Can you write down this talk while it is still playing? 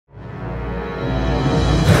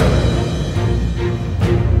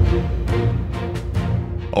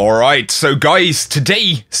Alright, so guys,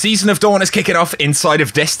 today, Season of Dawn is kicking off inside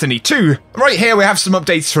of Destiny 2. Right here we have some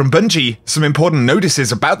updates from Bungie, some important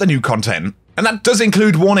notices about the new content, and that does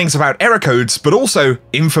include warnings about error codes, but also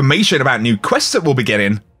information about new quests that we'll be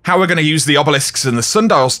getting, how we're going to use the Obelisks and the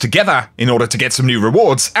Sundials together in order to get some new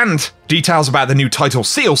rewards, and details about the new title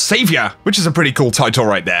seal, Savior, which is a pretty cool title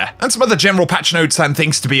right there, and some other general patch notes and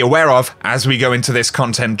things to be aware of as we go into this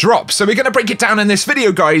content drop. So we're going to break it down in this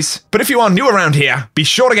video, guys. But if you are new around here, be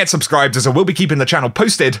sure to get subscribed, as I will be keeping the channel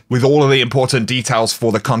posted with all of the important details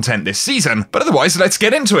for the content this season. But otherwise, let's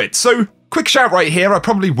get into it. So, quick shout right here, I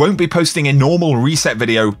probably won't be posting a normal reset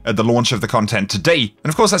video at the launch of the content today. And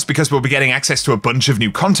of course that's because we'll be getting access to a bunch of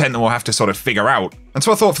new content that we'll have to sort of figure out. And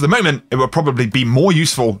so I thought for the moment, it would probably be more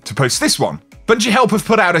useful to post this one. Bungie Help have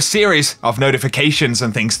put out a series of notifications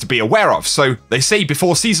and things to be aware of. So they say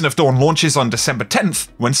before Season of Dawn launches on December 10th,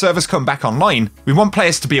 when servers come back online, we want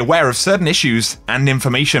players to be aware of certain issues and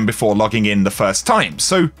information before logging in the first time.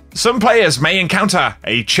 So some players may encounter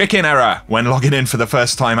a chicken error when logging in for the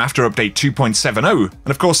first time after update 2.70. And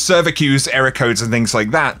of course, server queues, error codes, and things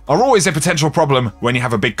like that are always a potential problem when you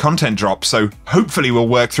have a big content drop. So hopefully we'll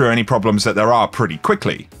work through any problems that there are pretty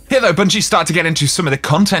quickly. Here though, Bungie start to get into some of the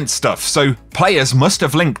content stuff, so players must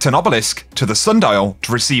have linked an Obelisk to the Sundial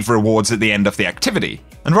to receive rewards at the end of the activity.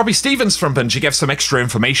 And Robbie Stevens from Bungie gave some extra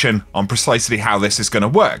information on precisely how this is going to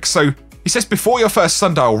work. So he says before your first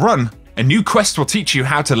Sundial run, a new quest will teach you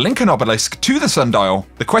how to link an Obelisk to the Sundial.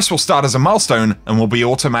 The quest will start as a milestone and will be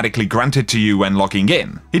automatically granted to you when logging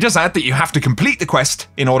in. He does add that you have to complete the quest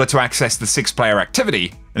in order to access the 6-player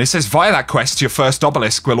activity. And it says via that quest, your first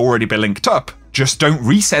Obelisk will already be linked up. Just don't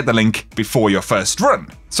reset the link before your first run.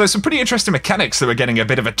 So some pretty interesting mechanics that we're getting a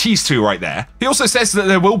bit of a tease to right there. He also says that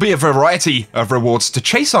there will be a variety of rewards to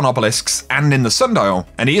chase on Obelisks and in the Sundial,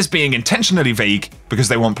 and he is being intentionally vague because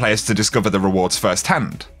they want players to discover the rewards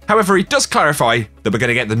firsthand. However, he does clarify that we're going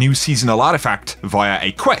to get the new seasonal artifact via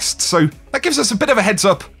a quest, so that gives us a bit of a heads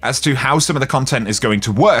up as to how some of the content is going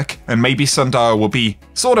to work, and maybe Sundial will be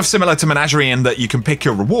sort of similar to Menagerie in that you can pick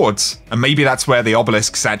your rewards, and maybe that's where the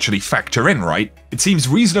Obelisks actually factor in, right? It seems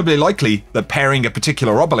reasonably likely that pairing a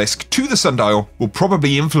particular Obelisk to the Sundial will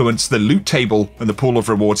probably influence the loot table and the pool of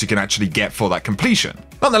rewards you can actually get for that completion.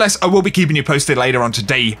 Nonetheless, I will be keeping you posted later on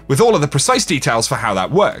today with all of the precise details for how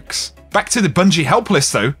that works. Back to the Bungie help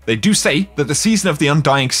list though, they do say that the Season of the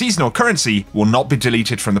Undying seasonal currency will not be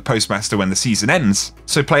deleted from the Postmaster when the season ends,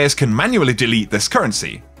 so players can manually delete this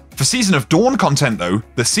currency. For Season of Dawn content though,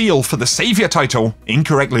 the seal for the Savior title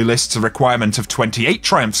incorrectly lists a requirement of 28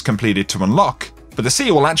 triumphs completed to unlock, but the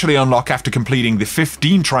seal will actually unlock after completing the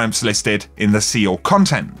 15 triumphs listed in the seal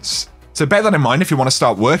contents. So bear that in mind if you want to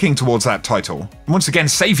start working towards that title. And once again,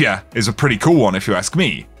 Savior is a pretty cool one if you ask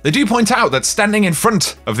me. They do point out that standing in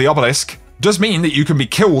front of the Obelisk does mean that you can be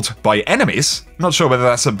killed by enemies. I'm not sure whether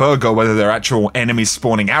that's a bug or whether they're actual enemies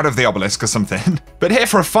spawning out of the Obelisk or something. But here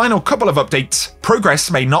for a final couple of updates,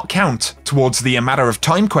 progress may not count towards the A Matter of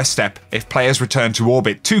Time quest step if players return to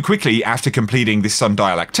orbit too quickly after completing the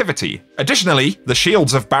Sundial activity. Additionally, the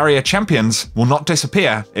shields of barrier champions will not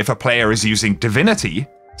disappear if a player is using Divinity.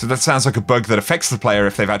 So that sounds like a bug that affects the player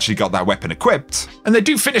if they've actually got that weapon equipped. And they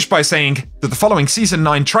do finish by saying that the following Season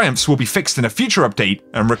 9 triumphs will be fixed in a future update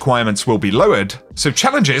and requirements will be lowered. So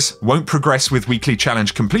challenges won't progress with weekly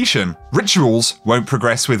challenge completion, rituals won't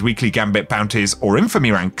progress with weekly gambit bounties or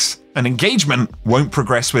infamy ranks, and engagement won't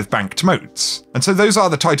progress with banked motes. And so those are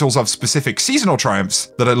the titles of specific seasonal triumphs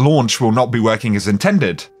that at launch will not be working as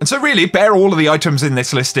intended. And so really, bear all of the items in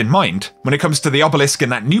this list in mind. When it comes to the Obelisk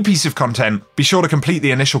and that new piece of content, be sure to complete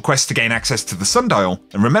the initial quest to gain access to the Sundial.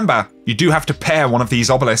 And remember, you do have to pair one of these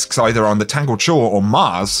Obelisks either on the Tangled Shore or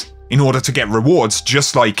Mars in order to get rewards,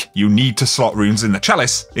 just like you need to slot runes in the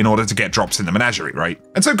Chalice in order to get drops in the Menagerie, right?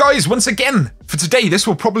 And so guys, once again, for today, this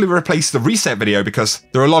will probably replace the reset video because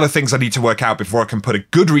there are a lot of things I need to work out before I can put a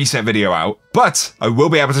good reset video out, but I will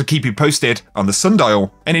be able to keep you posted on the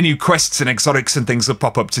Sundial, any new quests and exotics and things that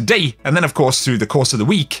pop up today, and then of course through the course of the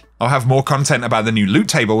week, I'll have more content about the new loot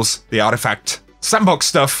tables, the artifact, sandbox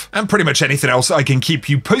stuff, and pretty much anything else I can keep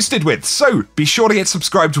you posted with. So be sure to get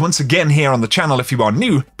subscribed once again here on the channel if you are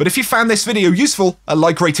new, but if you found this video useful, a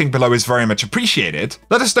like rating below is very much appreciated.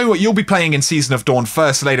 Let us know what you'll be playing in Season of Dawn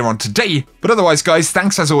first later on today, but otherwise guys,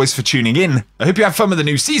 thanks as always for tuning in. I hope you have fun with the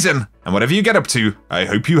new season, and whatever you get up to, I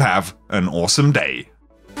hope you have an awesome day.